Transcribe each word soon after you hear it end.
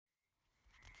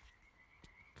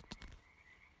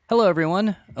Hello,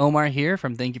 everyone. Omar here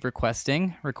from Thank You for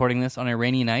Questing, recording this on a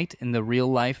rainy night in the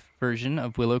real-life version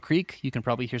of Willow Creek. You can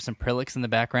probably hear some Prillix in the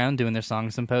background doing their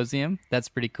song symposium. That's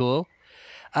pretty cool.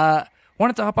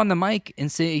 Wanted to hop on the mic and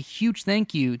say a huge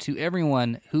thank you to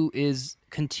everyone who is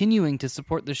continuing to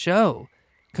support the show.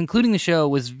 Concluding the show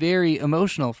was very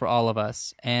emotional for all of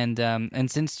us, and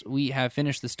since we have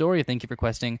finished the story of Thank You for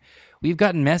Questing, we've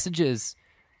gotten messages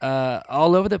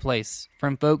all over the place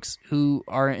from folks who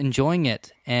are enjoying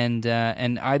it and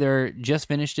either just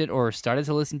finished it or started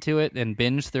to listen to it and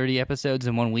binged 30 episodes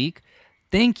in 1 week.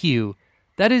 Thank you.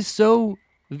 That is so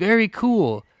very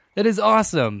cool. That is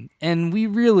awesome. And we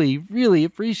really, really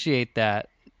appreciate that.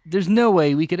 There's no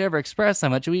way we could ever express how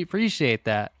much we appreciate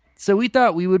that. So we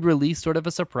thought we would release sort of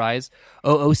a surprise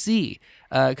OOC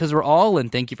because we're all in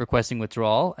Thank You for Questing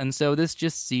withdrawal, and so this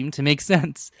just seemed to make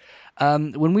sense.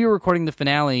 When we were recording the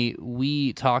finale,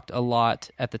 we talked a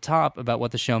lot at the top about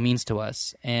what the show means to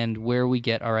us and where we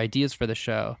get our ideas for the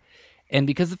show. And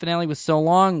because the finale was so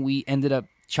long, we ended up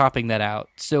chopping that out.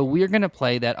 So we're going to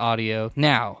play that audio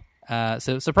now.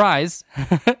 So surprise,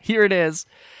 here it is.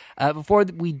 Before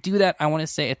we do that, I want to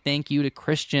say a thank you to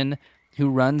Christian, who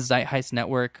runs Zeitgeist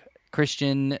Network.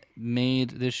 Christian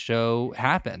made this show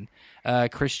happen.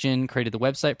 Christian created the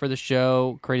website for the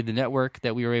show, created the network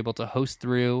that we were able to host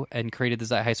through, and created the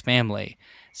Zeitgeist family.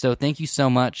 So thank you so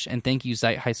much, and thank you,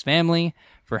 Zeitgeist family,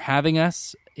 for having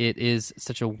us. It is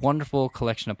such a wonderful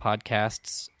collection of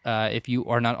podcasts. If you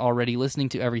are not already listening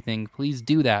to everything, please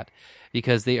do that,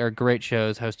 because they are great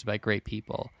shows hosted by great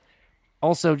people.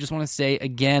 Also, just want to say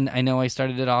again, I know I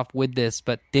started it off with this,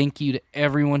 but thank you to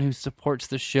everyone who supports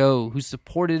the show, who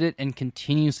supported it and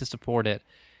continues to support it.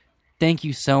 Thank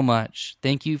you so much.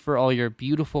 Thank you for all your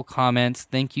beautiful comments.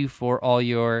 Thank you for all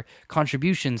your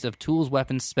contributions of tools,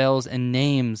 weapons, spells, and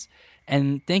names.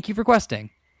 And thank you for questing.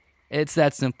 It's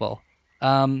that simple.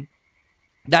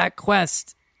 That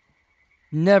quest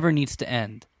never needs to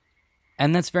end.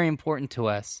 And that's very important to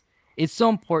us. It's so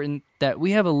important that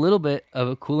we have a little bit of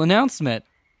a cool announcement.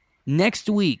 Next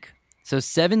week, so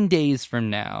 7 days from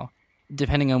now,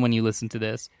 depending on when you listen to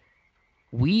this,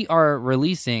 we are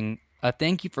releasing a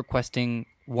Thank You for Questing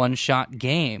one-shot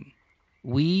game.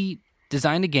 We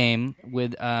designed a game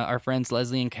with our friends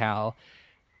Leslie and Cal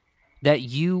that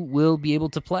you will be able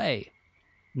to play.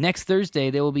 Next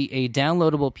Thursday, there will be a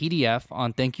downloadable PDF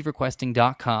on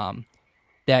thankyouforquesting.com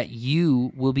that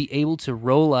you will be able to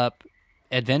roll up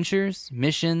adventures,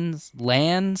 missions,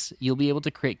 lands. You'll be able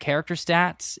to create character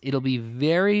stats. It'll be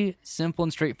very simple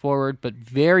and straightforward, but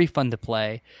very fun to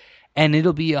play. And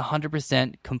it'll be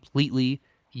 100% completely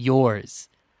yours.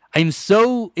 I'm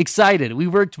so excited. We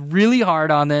worked really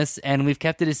hard on this, and we've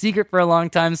kept it a secret for a long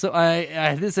time. So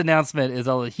this announcement is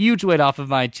a huge weight off of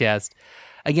my chest.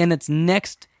 Again, it's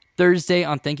next Thursday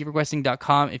on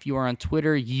thankyouforquesting.com. If you are on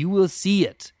Twitter, you will see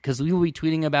it because we will be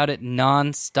tweeting about it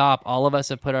nonstop. All of us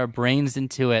have put our brains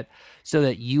into it so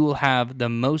that you will have the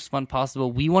most fun possible.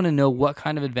 We want to know what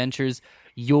kind of adventures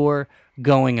you're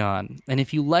going on. And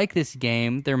if you like this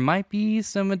game, there might be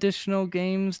some additional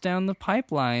games down the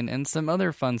pipeline and some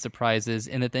other fun surprises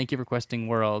in the Thank You for Questing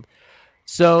world.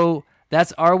 So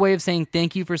that's our way of saying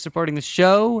thank you for supporting the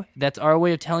show. That's our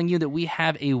way of telling you that we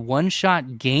have a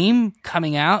one-shot game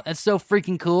coming out. That's so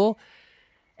freaking cool.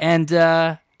 And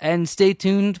stay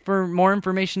tuned for more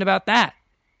information about that.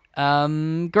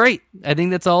 Great. I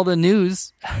think that's all the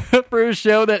news for a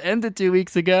show that ended 2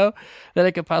 weeks ago that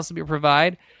I could possibly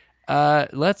provide.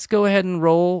 Let's go ahead and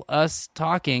roll us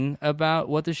talking about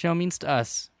what the show means to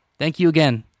us. Thank you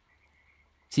again.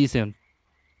 See you soon.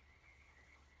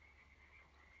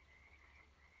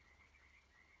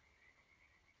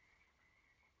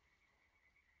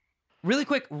 Really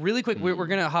quick, we're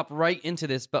going to hop right into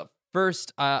this, but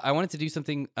first, I wanted to do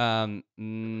something. I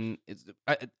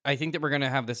think that we're going to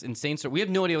have this insane story. We have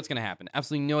no idea what's going to happen.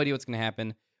 Absolutely no idea what's going to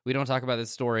happen. We don't talk about this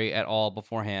story at all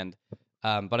beforehand.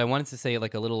 But I wanted to say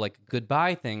like a little like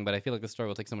goodbye thing, but I feel like the story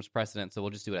will take so much precedence, so we'll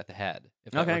just do it at the head.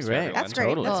 If that works for everyone. That's great.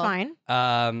 Totally. That's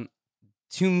fine.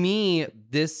 To me,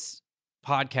 this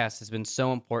podcast has been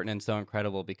so important and so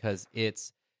incredible because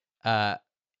it's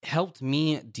helped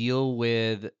me deal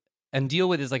with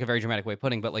is like a very dramatic way of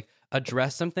putting, but like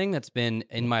address something that's been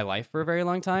in my life for a very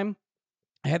long time.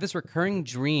 I had this recurring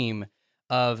dream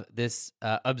of this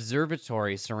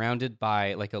observatory surrounded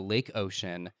by like a lake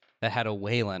ocean that had a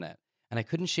whale in it. And I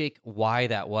couldn't shake why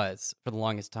that was for the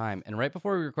longest time. And right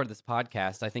before we recorded this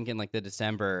podcast, I think in like the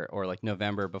December or like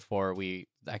November before we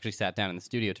actually sat down in the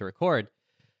studio to record,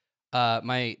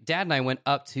 my dad and I went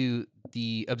up to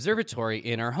the observatory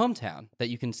in our hometown that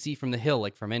you can see from the hill,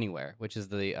 like from anywhere, which is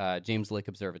the James Lick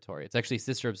Observatory. It's actually a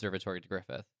sister observatory to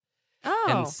Griffith. Oh.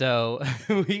 And so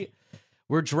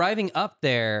we're driving up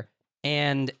there,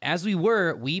 and as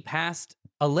we passed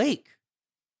a lake.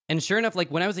 And sure enough, like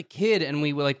when I was a kid and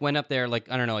we like went up there, like,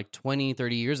 I don't know, like 20,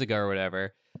 30 years ago or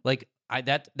whatever, like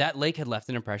that lake had left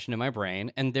an impression in my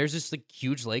brain. And there's this like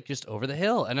huge lake just over the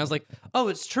hill. And I was like, oh,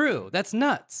 it's true. That's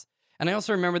nuts. And I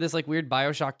also remember this like weird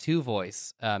BioShock 2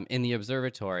 voice in the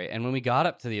observatory. And when we got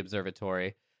up to the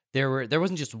observatory, there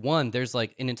wasn't just one. There's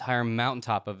like an entire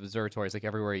mountaintop of observatories, like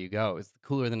everywhere you go. It's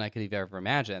cooler than I could have ever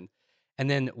imagined. And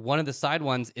then one of the side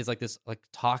ones is like this, like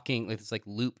talking, like this, like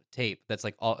loop tape that's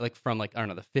like all like from like I don't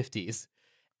know the 50s,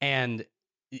 and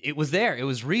it was there. It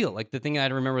was real. Like the thing I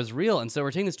remember was real. And so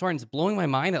we're taking this tour, and it's blowing my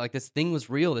mind that like this thing was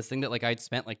real. This thing that like I'd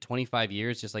spent like 25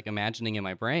 years just like imagining in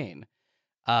my brain,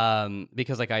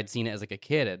 because like I'd seen it as like a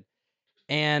kid,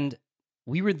 and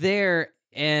we were there,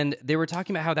 and they were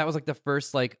talking about how that was like the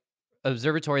first like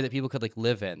observatory that people could like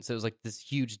live in. So it was like this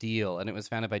huge deal, and it was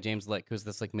founded by James Lick, who's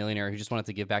this like millionaire who just wanted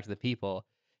to give back to the people.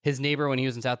 His neighbor when he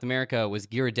was in South America was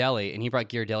Ghirardelli, and he brought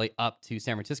Ghirardelli up to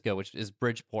San Francisco, which is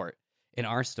Bridgeport in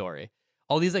our story.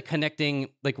 All these like connecting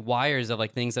like wires of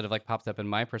like things that have like popped up in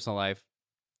my personal life,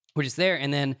 which is there.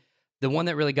 And then the one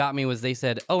that really got me was they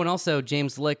said, oh, and also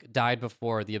James Lick died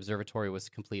before the observatory was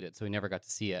completed, so he never got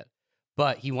to see it.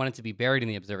 But he wanted to be buried in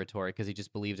the observatory because he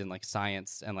just believed in like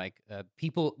science and like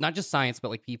people, not just science,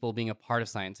 but like people being a part of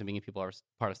science and being people are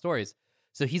part of stories.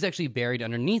 So he's actually buried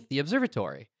underneath the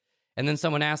observatory. And then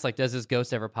someone asked, like, does his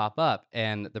ghost ever pop up?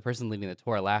 And the person leading the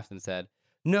tour laughed and said,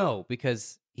 no,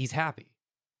 because he's happy.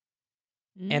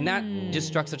 And that just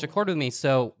struck such a chord with me.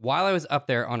 So while I was up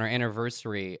there on our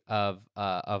anniversary of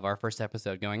our first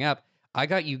episode going up, I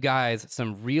got you guys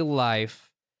some real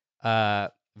life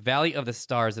Valley of the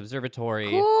Stars Observatory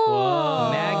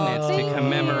magnets to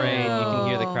commemorate. You can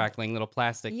hear the crackling little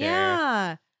plastic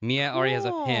there. Mia already has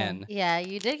a pin. Yeah,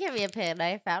 you did give me a pin.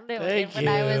 I found it Thank when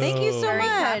I was Thank you so very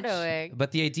much. condoing.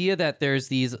 But the idea that there's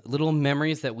these little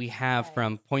memories that we have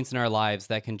from points in our lives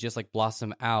that can just like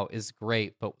blossom out is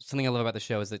great. But something I love about the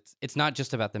show is it's not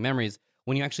just about the memories.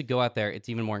 When you actually go out there, it's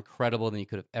even more incredible than you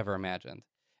could have ever imagined.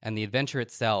 And the adventure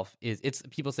itself it's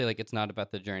people say like it's not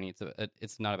about the journey,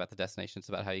 it's not about the destination, it's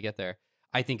about how you get there.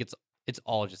 I think it's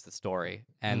all just the story.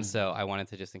 And so I wanted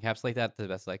to just encapsulate that to the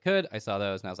best I could. I saw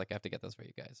those and I was like, I have to get those for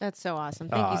you guys. That's so awesome.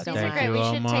 Thank you so These are much. great. you, We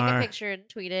should take Omar. a picture and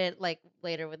tweet it like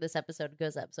later when this episode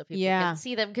goes up so people Yeah. can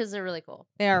see them because they're really cool.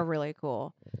 They are really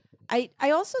cool. I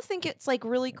also think it's like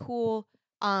really cool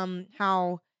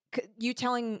how you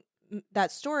telling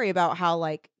that story about how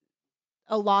like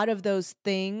a lot of those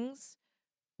things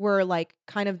were like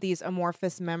kind of these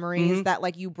amorphous memories that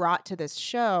like you brought to this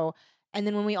show. And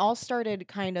then when we all started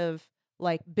kind of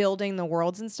like building the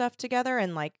worlds and stuff together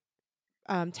and like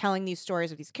telling these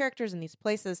stories of these characters and these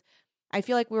places, I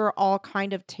feel like we were all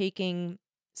kind of taking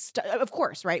of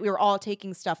course, right? We were all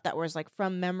taking stuff that was like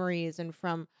from memories and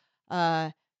from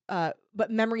but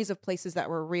memories of places that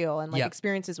were real and like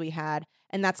experiences we had.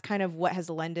 And that's kind of what has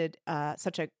lended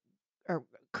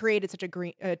created such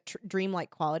a dreamlike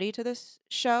quality to this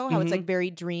show. How it's like very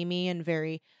dreamy and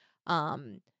very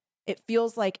it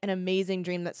feels like an amazing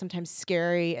dream that's sometimes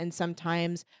scary and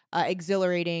sometimes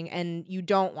exhilarating and you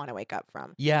don't want to wake up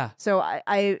from. Yeah. So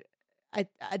I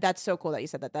that's so cool that you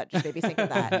said that. That just made me think of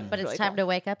that. But it's time to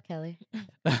wake up, Kelly.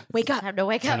 Wake up. Time to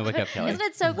wake up. Time to wake up, Kelly. Isn't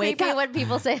it so Wake creepy up. when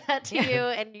people say that to you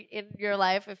and in your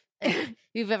life? If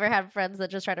you've ever had friends that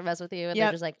just try to mess with you and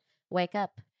they're just like, wake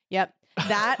up. Yep.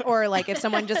 That or like if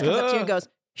someone just comes up to you and goes,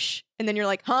 shh, and then you're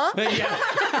like, huh?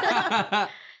 Yeah.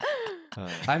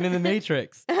 I'm in the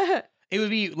Matrix. It would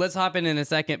be, let's hop in a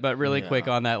second, but really quick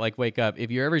on that, like, wake up.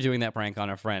 If you're ever doing that prank on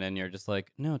a friend and you're just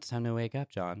like, no, it's time to wake up,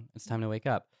 John. It's time to wake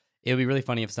up. It would be really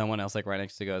funny if someone else, like, right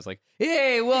next to you goes, like,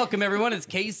 hey, welcome, everyone. It's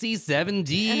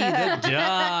KC7D, the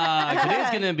dog. Today's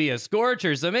going to be a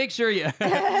scorcher, so make sure you...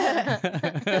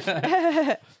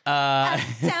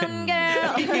 Uptown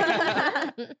girl.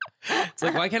 It's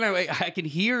like, why can't I wait? I can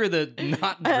hear the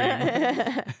not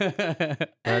dream.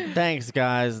 But thanks,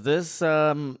 guys. This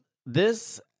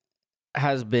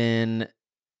has been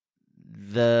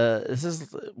this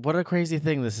is what a crazy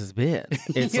thing this has been.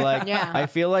 It's like I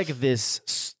feel like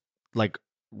this like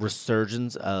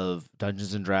resurgence of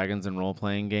Dungeons and Dragons and role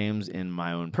playing games in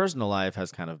my own personal life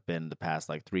has kind of been the past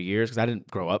like 3 years because I didn't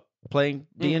grow up playing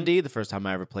D&D. The first time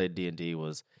I ever played D&D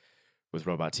was with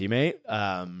Robot Teammate.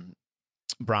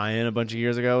 Brian a bunch of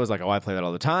years ago was like, oh, I play that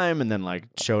all the time, and then like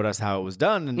showed us how it was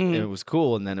done, and it was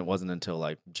cool. And then it wasn't until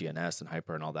like GNS and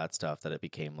Hyper and all that stuff that it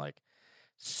became like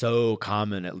so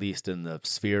common, at least in the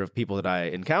sphere of people that I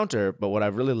encounter. But what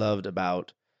I've really loved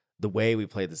about the way we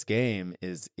play this game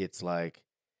is it's like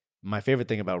my favorite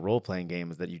thing about role playing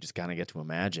games is that you just kind of get to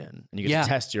imagine and you get to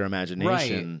test your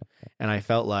imagination. Right. And I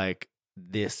felt like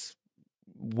this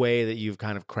way that you've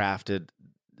kind of crafted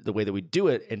the way that we do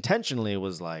it intentionally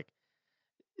was like,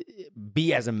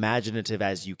 be as imaginative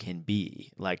as you can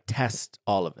be, like test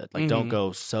all of it. Like don't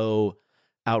go so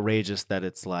outrageous that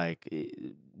it's like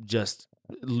just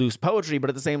loose poetry, but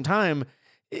at the same time,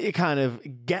 it kind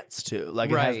of gets to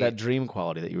like it has that dream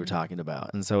quality that you were talking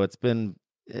about. And so it's been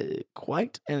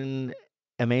quite an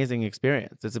amazing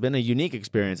experience. It's been a unique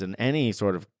experience in any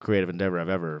sort of creative endeavor I've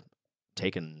ever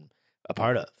taken a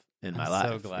part of in my life.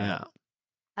 So glad. Yeah.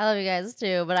 I love you guys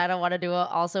too, but I don't want to do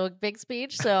also a big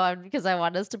speech, so because I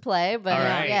want us to play. But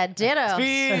yeah, ditto.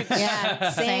 Speech.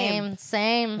 Yeah,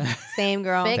 same,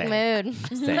 girl. Big mood.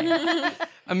 Same.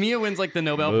 Amia wins like the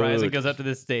Nobel Prize and goes up to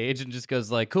the stage and just goes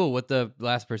like, "Cool, what the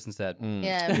last person said."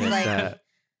 Yeah,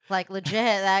 like legit.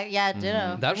 That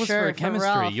ditto. That was sure, for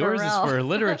chemistry. Yours is for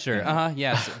literature.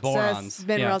 Yes, borons. So it's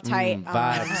been real tight.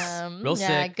 Vibes. Real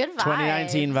sick. Good vibes.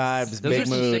 2019 vibes. Those big are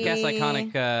some mood. sick ass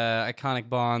iconic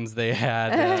bonds they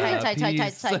had.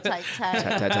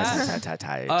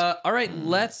 Tight. All right,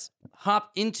 let's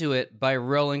hop into it by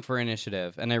rolling for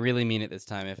initiative, and I really mean it this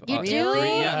time. If you do, you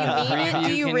mean it?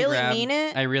 Do you really mean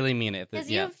it? I really mean it. Because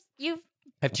you've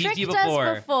I've teased you tricked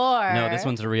us before. No, this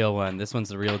one's a real one. This one's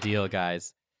the real deal,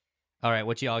 guys. All right,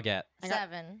 what you all get?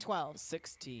 7. 12.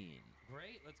 16.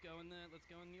 Great. Let's go in the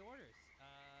orders.